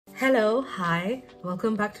Hello, hi,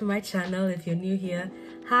 welcome back to my channel. If you're new here,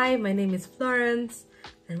 hi, my name is Florence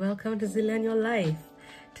and welcome to Zillennial Life.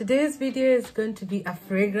 Today's video is going to be a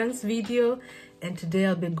fragrance video, and today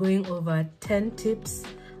I'll be going over 10 tips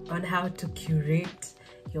on how to curate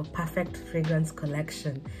your perfect fragrance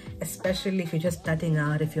collection, especially if you're just starting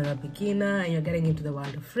out, if you're a beginner and you're getting into the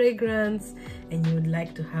world of fragrance and you would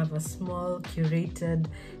like to have a small curated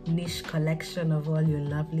niche collection of all your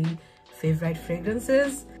lovely favorite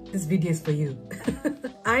fragrances. This video is for you.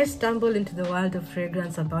 I stumbled into the world of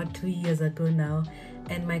fragrance about 2 years ago now,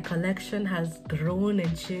 and my collection has grown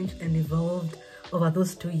and changed and evolved over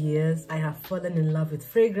those 2 years. I have fallen in love with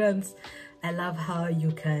fragrance. I love how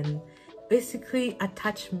you can basically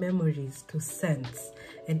attach memories to scents,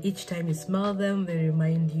 and each time you smell them they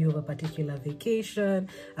remind you of a particular vacation,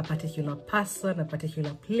 a particular person, a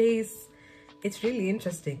particular place. It's really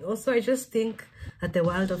interesting. Also, I just think that the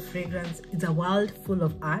world of fragrance is a world full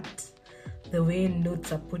of art. The way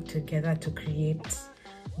notes are put together to create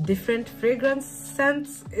different fragrance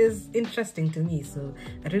scents is interesting to me, so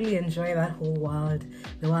I really enjoy that whole world,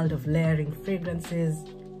 the world of layering fragrances.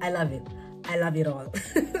 I love it. I love it all.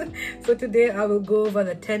 So today I will go over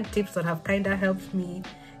the 10 tips that have kind of helped me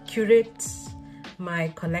curate my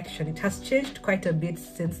collection. It has changed quite a bit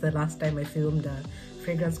since the last time I filmed a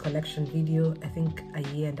fragrance collection video, I think a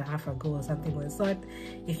year and a half ago or something like that.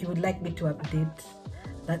 If you would like me to update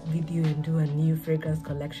that video and do a new fragrance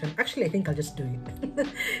collection, actually I think I'll just do it.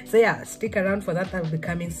 So yeah, stick around for that. That will be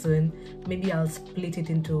coming soon. Maybe I'll split it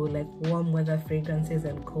into like warm weather fragrances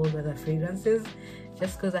and cold weather fragrances,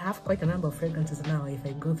 just because I have quite a number of fragrances now. If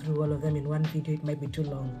I go through all of them in one video, it might be too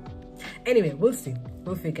long. Anyway, we'll see,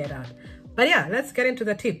 we'll figure it out. But yeah, let's get into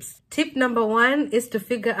the tips. Tip number 1 is to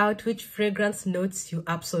figure out which fragrance notes you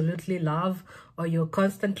absolutely love or you're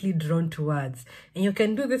constantly drawn towards. And you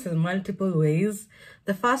can do this in multiple ways.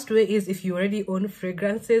 The first way is, if you already own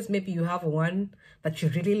fragrances, maybe you have one that you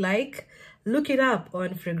really like, look it up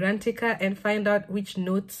on Fragrantica and find out which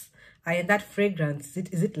notes are in that fragrance.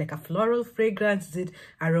 Is it like a floral fragrance? Is it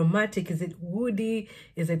aromatic? Is it woody?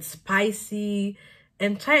 Is it spicy?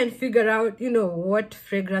 And try and figure out, what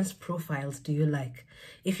fragrance profiles do you like.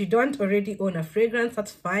 If you don't already own a fragrance,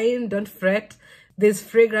 that's fine. Don't fret. There's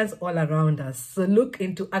fragrance all around us. So look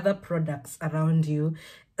into other products around you,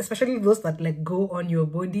 especially those that like go on your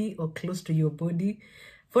body or close to your body.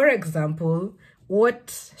 For example,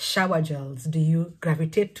 what shower gels do you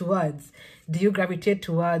gravitate towards? Do you gravitate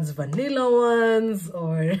towards vanilla ones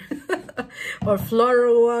or or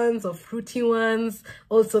floral ones or fruity ones?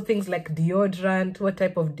 Also things like deodorant. What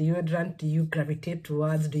type of deodorant do you gravitate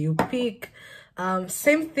towards? Do you pick?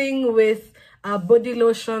 Same thing with body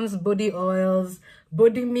lotions, body oils,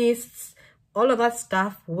 body mists, all of that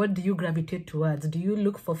stuff. What do you gravitate towards? Do you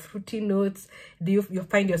look for fruity notes? Do you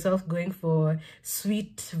find yourself going for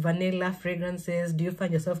sweet vanilla fragrances? Do you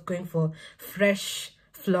find yourself going for fresh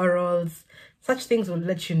florals? Such things will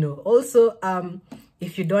let you know. Also,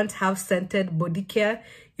 if you don't have scented body care,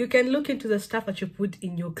 you can look into the stuff that you put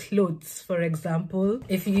in your clothes. For example,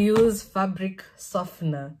 if you use fabric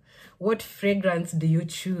softener, what fragrance do you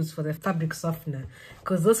choose for the fabric softener?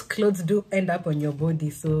 Because those clothes do end up on your body.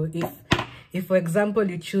 So if for example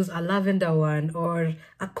you choose a lavender one or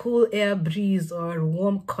a cool air breeze or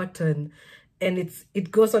warm cotton, and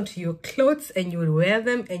it goes onto your clothes and you will wear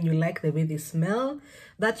them and you like the way they smell,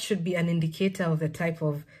 that should be an indicator of the type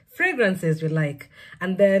of fragrances you like.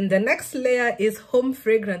 And then the next layer is home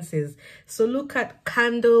fragrances. So look at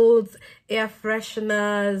candles, air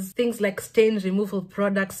fresheners, things like stain removal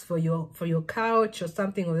products for your couch or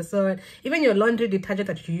something of the sort. Even your laundry detergent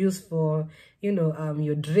that you use for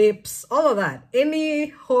your drapes, all of that. Any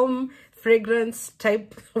home fragrance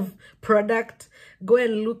type of product, go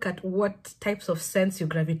and look at what types of scents you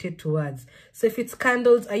gravitate towards. So if it's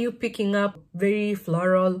candles, are you picking up very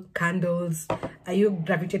floral candles? Are you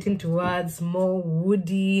gravitating towards more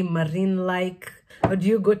woody, marine-like? Or do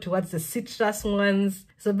you go towards the citrus ones?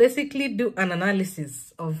 So basically do an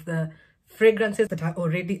analysis of the fragrances that are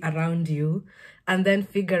already around you, and then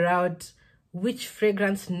figure out which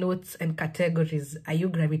fragrance notes and categories are you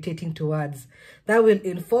gravitating towards. That will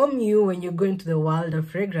inform you when you go into the world of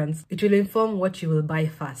fragrance. It will inform what you will buy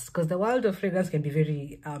first, because the world of fragrance can be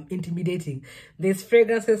very intimidating. There's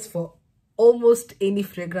fragrances for almost any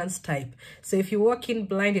fragrance type. So if you walk in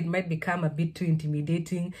blind, it might become a bit too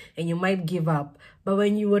intimidating and you might give up. But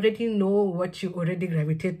when you already know what you already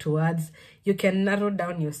gravitate towards, you can narrow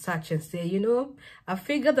down your search and say, I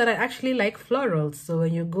figured that I actually like florals. So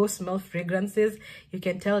when you go smell fragrances, you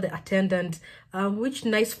can tell the attendant, which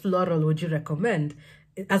nice floral would you recommend?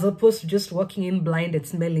 As opposed to just walking in blind and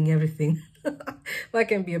smelling everything. That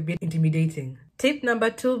can be a bit intimidating. Tip number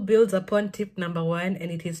 2 builds upon tip number 1,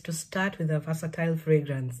 and it is to start with a versatile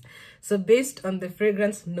fragrance. So based on the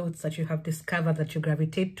fragrance notes that you have discovered that you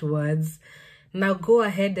gravitate towards, now go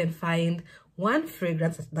ahead and find one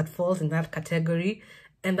fragrance that falls in that category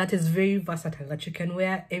and that is very versatile, that you can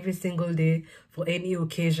wear every single day for any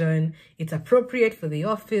occasion. It's appropriate for the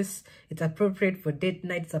office, it's appropriate for date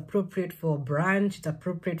night, it's appropriate for brunch, it's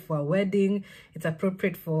appropriate for a wedding, it's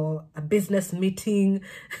appropriate for a business meeting.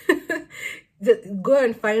 Go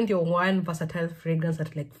and find your one versatile fragrance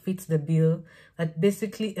that like fits the bill, that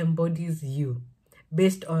basically embodies you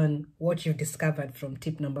based on what you've discovered from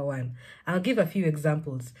tip number 1. I'll give a few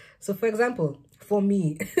examples. So for example, for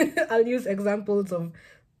me, I'll use examples of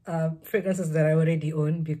fragrances that I already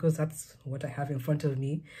own because that's what I have in front of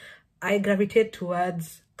me. I gravitate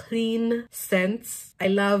towards clean scents. I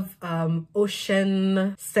love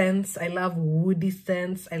ocean scents. I love woody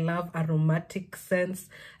scents. I love aromatic scents.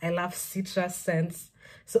 I love citrus scents.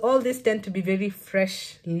 So all these tend to be very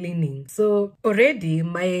fresh leaning. So already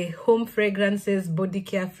my home fragrances, body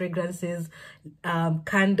care fragrances,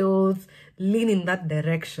 candles lean in that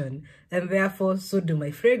direction, and therefore so do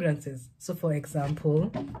my fragrances. So for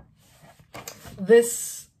example,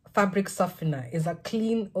 this fabric softener is a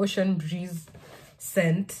clean ocean breeze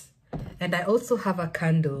scent, and I also have a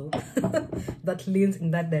candle that leans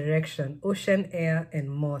in that direction, ocean air and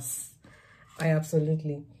moss. I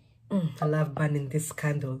love burning this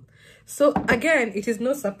candle. So again, it is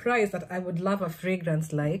no surprise that I would love a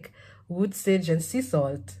fragrance like Wood Sage and Sea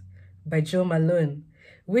Salt by Jo Malone,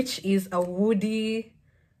 which is a woody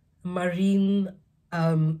marine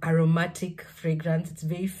aromatic fragrance. It's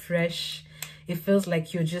very fresh. It feels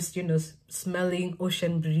like you're just, you know, smelling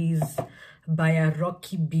ocean breeze by a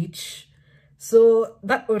rocky beach. So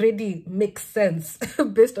that already makes sense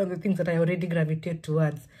based on the things that I already gravitate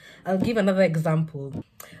towards. I'll give another example.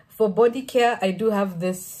 For body care, I do have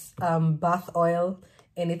this bath oil,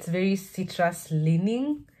 and it's very citrus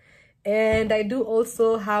leaning. And I do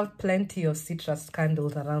also have plenty of citrus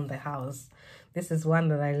candles around the house. This is one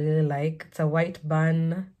that I really like. It's a white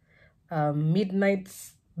bun, midnight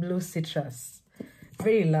blue citrus.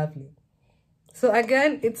 Very lovely. So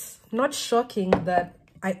again, it's not shocking that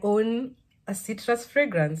I own a citrus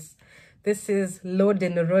fragrance. This is L'Eau de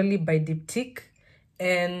Neroli by Diptyque,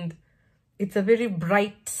 and it's a very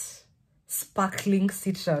bright, sparkling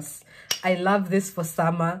citrus. I love this for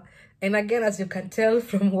summer. And again, as you can tell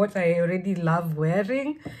from what I already love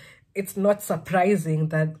wearing, it's not surprising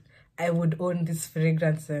that I would own this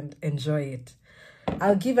fragrance and enjoy it.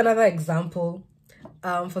 I'll give another example.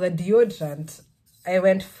 For the deodorant, I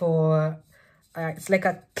went for, it's like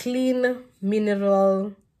a clean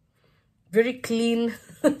mineral, very clean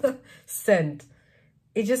scent.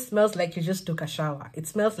 It just smells like you just took a shower. It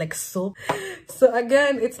smells like soap. So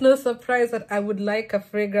again, it's no surprise that I would like a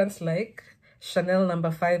fragrance like Chanel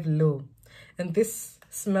No. 5 L'Eau. And this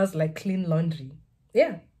smells like clean laundry.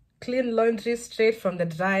 Yeah, clean laundry straight from the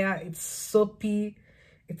dryer. It's soapy,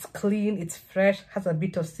 it's clean, it's fresh, has a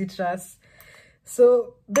bit of citrus.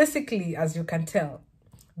 So basically, as you can tell,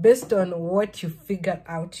 based on what you figured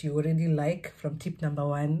out you already like from tip number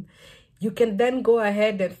 1, you can then go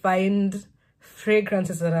ahead and find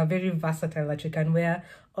fragrances that are very versatile, that you can wear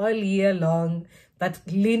all year long, that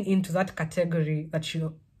lean into that category that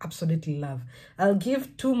you absolutely love. I'll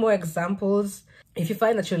give 2 more examples. If you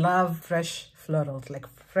find that you love fresh florals, like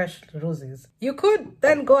fresh roses, you could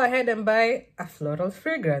then go ahead and buy a floral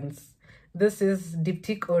fragrance. This is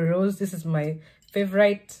Diptyque Eau Rose. This is my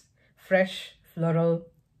favorite fresh floral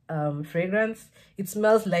fragrance. It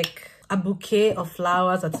smells like a bouquet of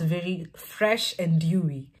flowers that's very fresh and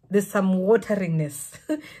dewy. There's some wateriness,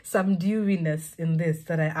 some dewiness in this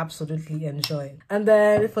that I absolutely enjoy. And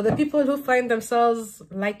then for the people who find themselves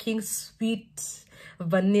liking sweet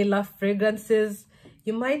vanilla fragrances,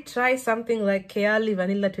 you might try something like Kayali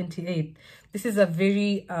Vanilla 28. This is a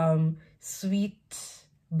very sweet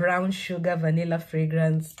brown sugar vanilla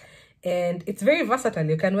fragrance, and it's very versatile.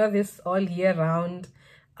 You can wear this all year round.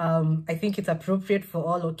 I think it's appropriate for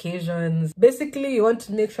all occasions. Basically, you want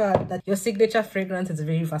to make sure that your signature fragrance is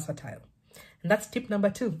very versatile. And that's tip number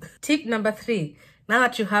 2. Tip number 3. Now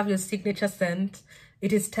that you have your signature scent,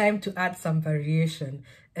 it is time to add some variation.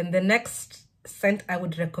 And the next scent I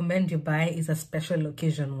would recommend you buy is a special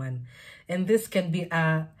occasion one. And this can be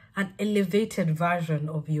an elevated version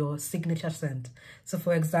of your signature scent. So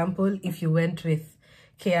for example, if you went with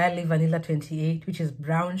Kayali Vanilla 28, which is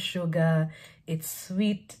brown sugar, it's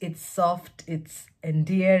sweet, it's soft, it's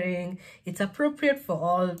endearing, it's appropriate for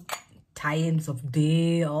all times of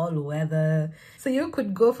day, all weather. So you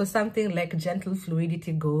could go for something like Gentle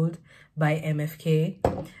Fluidity Gold by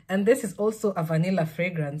MFK. And this is also a vanilla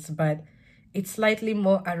fragrance, but it's slightly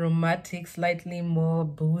more aromatic, slightly more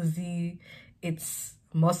boozy. It's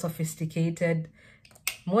more sophisticated,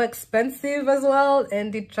 more expensive as well,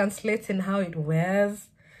 and it translates in how it wears.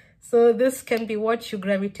 So this can be what you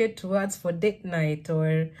gravitate towards for date night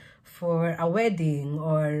or for a wedding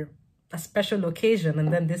or a special occasion,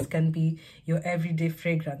 and then this can be your everyday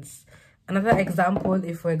fragrance. Another example,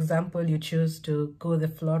 if for example you choose to go the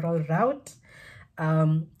floral route,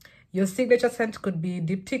 your signature scent could be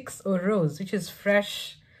Diptyque's Eau Rose, which is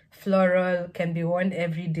fresh, floral, can be worn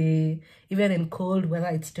every day. Even in cold weather,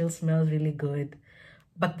 it still smells really good.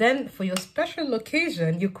 But then for your special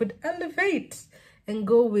occasion, you could elevate and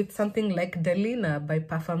go with something like Delina by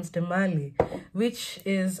Parfums de Mali, which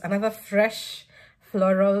is another fresh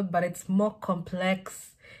floral, but it's more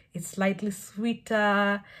complex. It's slightly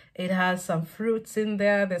sweeter. It has some fruits in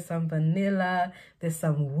there. There's some vanilla. There's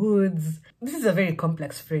some woods. This is a very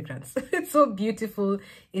complex fragrance. It's so beautiful.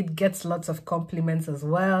 It gets lots of compliments as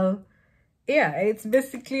well. Yeah, it's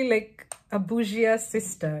basically like a bougie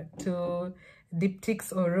sister to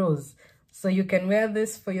Diptyque's Eau Rose. So you can wear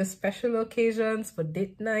this for your special occasions, for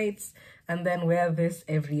date nights, and then wear this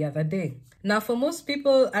every other day. Now, for most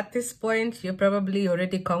people at this point, you're probably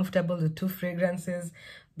already comfortable with 2 fragrances.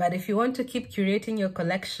 But if you want to keep curating your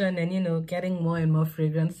collection and, you know, getting more and more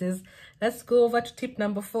fragrances, let's go over to tip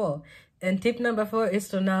number 4. And tip number 4 is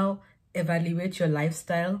to now evaluate your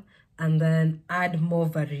lifestyle and then add more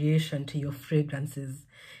variation to your fragrances.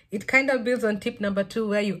 It kind of builds on tip number 2,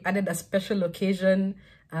 where you added a special occasion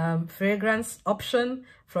fragrance option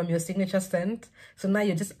from your signature scent. So now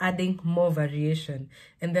you're just adding more variation,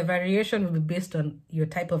 and the variation will be based on your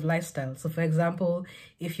type of lifestyle. So for example,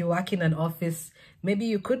 if you work in an office, maybe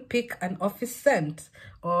you could pick an office scent,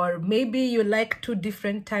 or maybe you like 2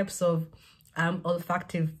 different types of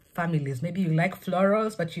olfactive families. Maybe you like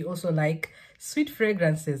florals, but you also like sweet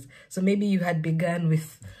fragrances. So maybe you had begun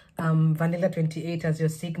with Vanilla 28 as your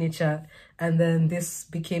signature, and then this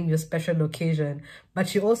became your special occasion,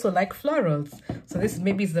 but you also like florals. So this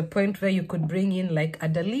maybe is the point where you could bring in like a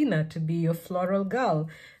Delina to be your floral girl,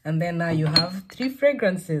 and then now you have 3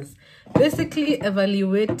 fragrances. Basically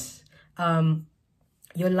evaluate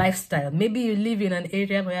your lifestyle. Maybe you live in an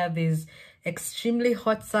area where there's extremely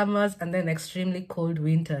hot summers and then extremely cold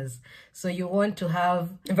winters. So you want to have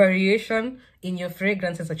variation in your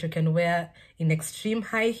fragrances that you can wear in extreme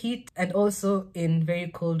high heat and also in very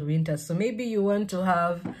cold winters. So maybe you want to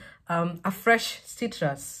have a fresh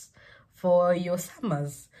citrus for your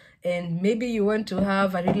summers, and maybe you want to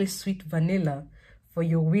have a really sweet vanilla for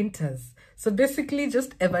your winters. So basically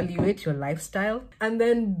just evaluate your lifestyle and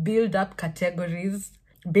then build up categories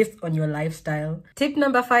based on your lifestyle. Tip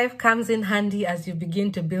number 5 comes in handy as you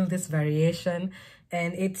begin to build this variation,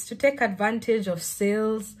 and it's to take advantage of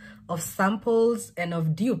sales, of samples, and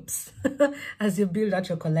of dupes as you build out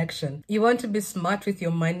your collection. You want to be smart with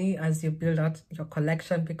your money as you build out your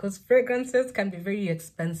collection, because fragrances can be very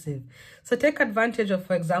expensive. So take advantage of,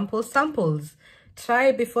 for example, samples.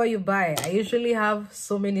 Try before you buy. I usually have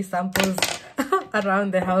so many samples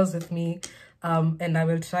around the house with me. And I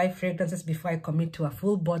will try fragrances before I commit to a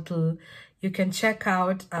full bottle. You can check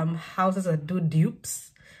out houses that do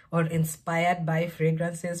dupes or inspired by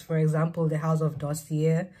fragrances. For example, the house of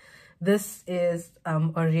Dossier. This is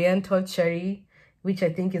Oriental cherry, which I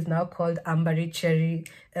think is now called Ambery cherry.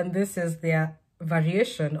 And this is their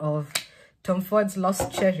variation of Tom Ford's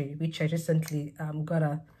Lost Cherry, which I recently got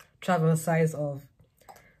a travel size of.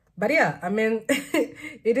 But yeah, I mean,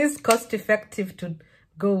 it is cost effective to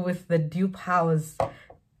go with the dupe house,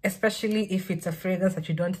 especially if it's a fragrance that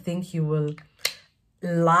you don't think you will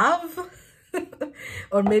love.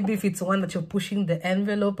 Or maybe if it's one that you're pushing the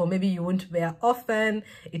envelope, or maybe you won't wear often,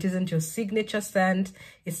 it isn't your signature scent,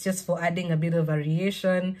 it's just for adding a bit of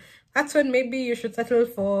variation. That's when maybe you should settle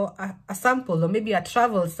for a sample, or maybe a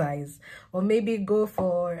travel size, or maybe go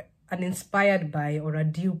for an inspired by or a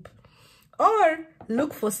dupe. Or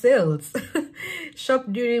look for sales. Shop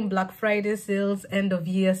during Black Friday sales, end of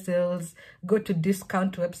year sales. Go to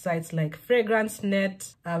discount websites like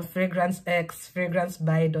Fragrancenet, FragranceX,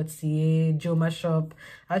 Fragrancebuy.ca, Jomashop.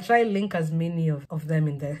 I'll try and link as many of them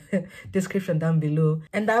in the description down below.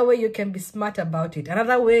 And that way you can be smart about it.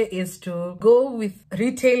 Another way is to go with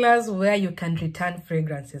retailers where you can return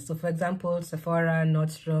fragrances. So for example, Sephora,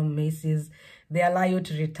 Nordstrom, Macy's, they allow you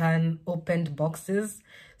to return opened boxes.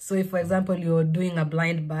 So if, for example, you're doing a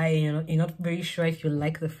blind buy, you're not very sure if you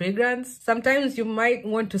like the fragrance, sometimes you might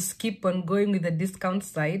want to skip on going with the discount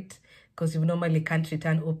site because you normally can't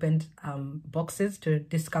return opened boxes to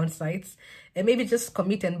discount sites. And maybe just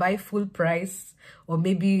commit and buy full price, or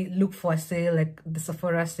maybe look for a sale like the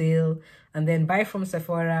Sephora sale, and then buy from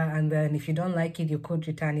Sephora, and then if you don't like it, you could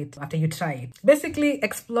return it after you try it. Basically,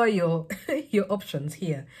 explore your your options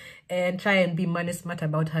here and try and be money smart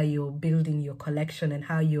about how you're building your collection and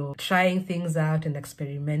how you're trying things out and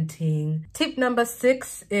experimenting. Tip number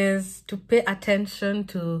 6 is to pay attention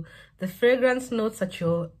to the fragrance notes that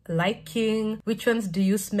you're liking. Which ones do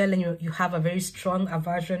you smell and you have a very strong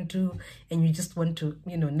aversion to, and you just want to,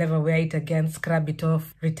 never wear it again, scrub it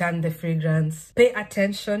off, return the fragrance. Pay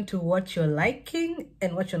attention to what you're liking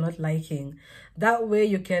and what you're not liking. That way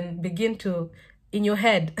you can begin to, in your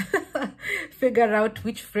head, figure out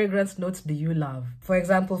which fragrance notes do you love. For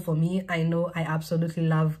example, for me, I know I absolutely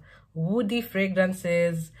love woody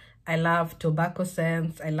fragrances. I love tobacco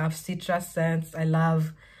scents. I love citrus scents. I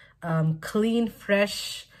love clean,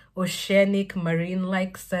 fresh, oceanic,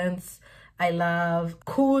 marine-like scents. I love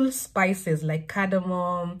cool spices like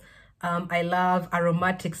cardamom. I love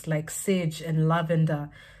aromatics like sage and lavender.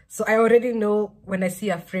 So I already know when I see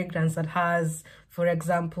a fragrance that has, for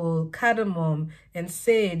example, cardamom and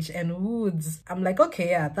sage and woods, I'm like,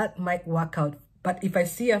 okay, yeah, that might work out. But if I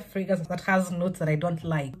see a fragrance that has notes that I don't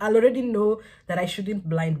like, I'll already know that I shouldn't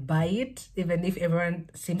blind buy it, even if everyone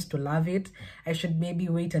seems to love it. I should maybe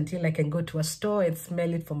wait until I can go to a store and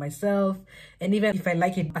smell it for myself. And even if I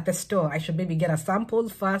like it at the store, I should maybe get a sample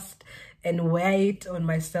first and wear it on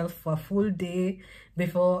myself for a full day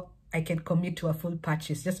before I can commit to a full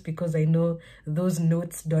purchase, just because I know those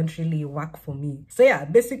notes don't really work for me. So yeah,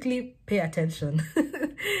 basically pay attention.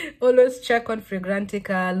 Always check on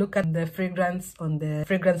Fragrantica, look at the fragrance on the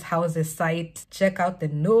fragrance house's site, check out the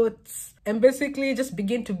notes, and basically just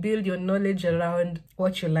begin to build your knowledge around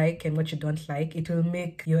what you like and what you don't like. It will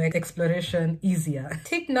make your exploration easier.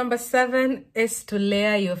 Tip number 7 is to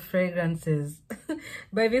layer your fragrances.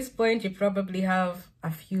 By this point, you probably have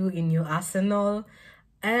a few in your arsenal,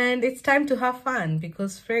 and it's time to have fun,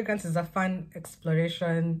 because fragrance is a fun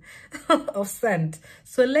exploration of scent.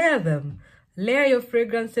 So layer them. Layer your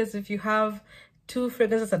fragrances. If you have 2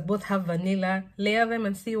 fragrances that both have vanilla, layer them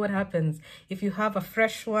and see what happens. If you have a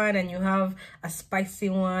fresh one and you have a spicy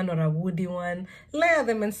one or a woody one, layer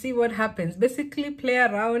them and see what happens. Basically play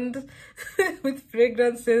around with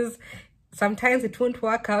fragrances. Sometimes it won't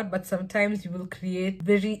work out, but sometimes you will create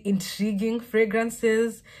very intriguing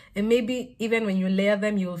fragrances. And maybe even when you layer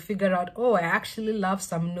them, you will figure out, oh, I actually love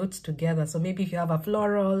some notes together. So maybe if you have a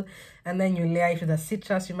floral and then you layer it with a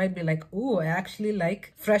citrus, you might be like, oh, I actually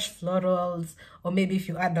like fresh florals. Or maybe if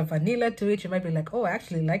you add the vanilla to it, you might be like, oh, I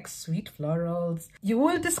actually like sweet florals. You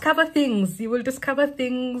will discover things. You will discover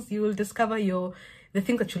things. You will discover the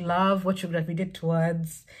things that you love, what you gravitate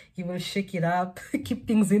towards. You will shake it up, keep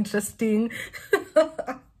things interesting.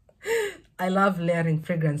 I love layering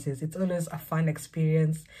fragrances. It's always a fun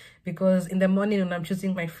experience, because in the morning when I'm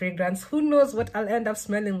choosing my fragrance, who knows what I'll end up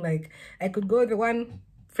smelling like. I could go with one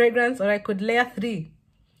fragrance, or I could layer 3.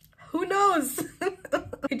 Who knows?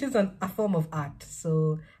 It is a form of art.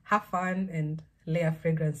 So have fun and layer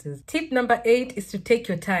fragrances. Tip number 8 is to take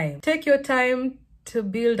your time. Take your time to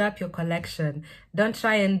build up your collection. Don't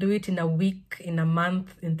try and do it in a week, in a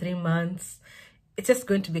month, in 3 months. It's just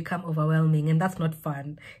going to become overwhelming, and that's not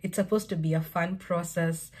fun. It's supposed to be a fun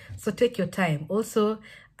process. So take your time. Also,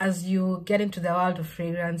 as you get into the world of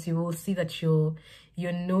fragrance, you will see that your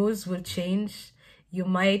nose will change. You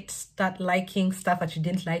might start liking stuff that you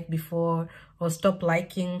didn't like before, or stop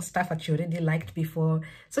liking stuff that you already liked before.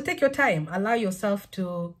 So take your time. Allow yourself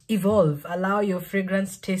to evolve. Allow your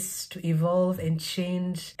fragrance tastes to evolve and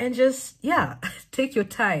change. And just, yeah, take your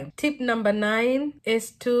time. Tip number 9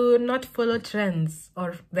 is to not follow trends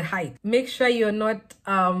or the hype. Make sure you're not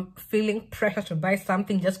feeling pressure to buy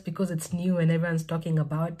something just because it's new and everyone's talking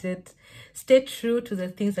about it. Stay true to the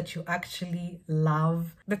things that you actually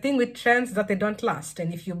love. The thing with trends is that they don't last.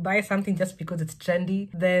 And if you buy something just because it's trendy,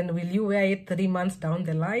 then will you wear it 3 months down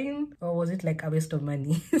the line? Or was it like a waste of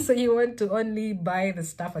money? So you want to only buy the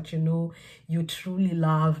stuff that you know you truly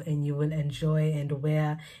love and you will enjoy and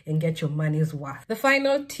wear and get your money's worth. The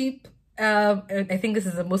final tip, I think this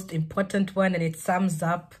is the most important one, and it sums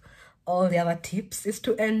up all the other tips, is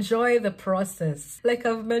to enjoy the process. Like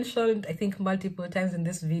I've mentioned, I think multiple times in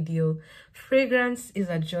this video, fragrance is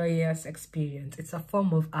a joyous experience. It's a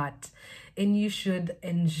form of art, and you should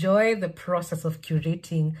enjoy the process of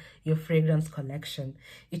curating your fragrance collection.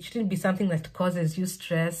 It shouldn't be something that causes you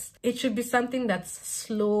stress. It should be something that's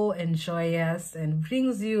slow and joyous and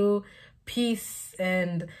brings you peace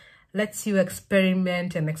and lets you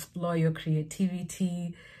experiment and explore your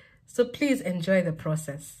creativity. So please enjoy the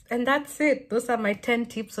process. And that's it. Those are my 10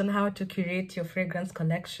 tips on how to curate your fragrance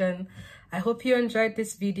collection. I hope you enjoyed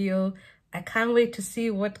this video. I can't wait to see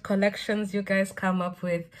what collections you guys come up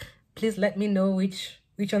with. Please let me know which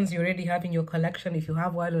ones you already have in your collection, if you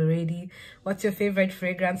have one already. What's your favorite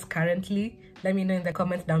fragrance currently? Let me know in the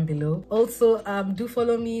comments down below. Also, do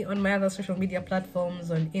follow me on my other social media platforms,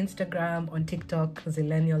 on Instagram, on TikTok,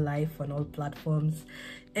 Zillennial Life, on all platforms.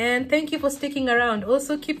 And thank you for sticking around.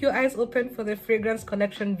 Also, keep your eyes open for the fragrance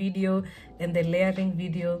collection video and the layering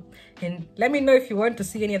video. And let me know if you want to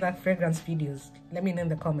see any other fragrance videos. Let me know in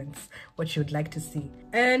the comments what you'd like to see.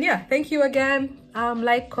 And yeah, thank you again.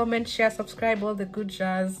 Like, comment, share, subscribe, all the good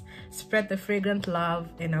jazz. Spread the fragrant love,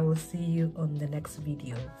 and I will see you on the next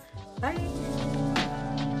video. Bye.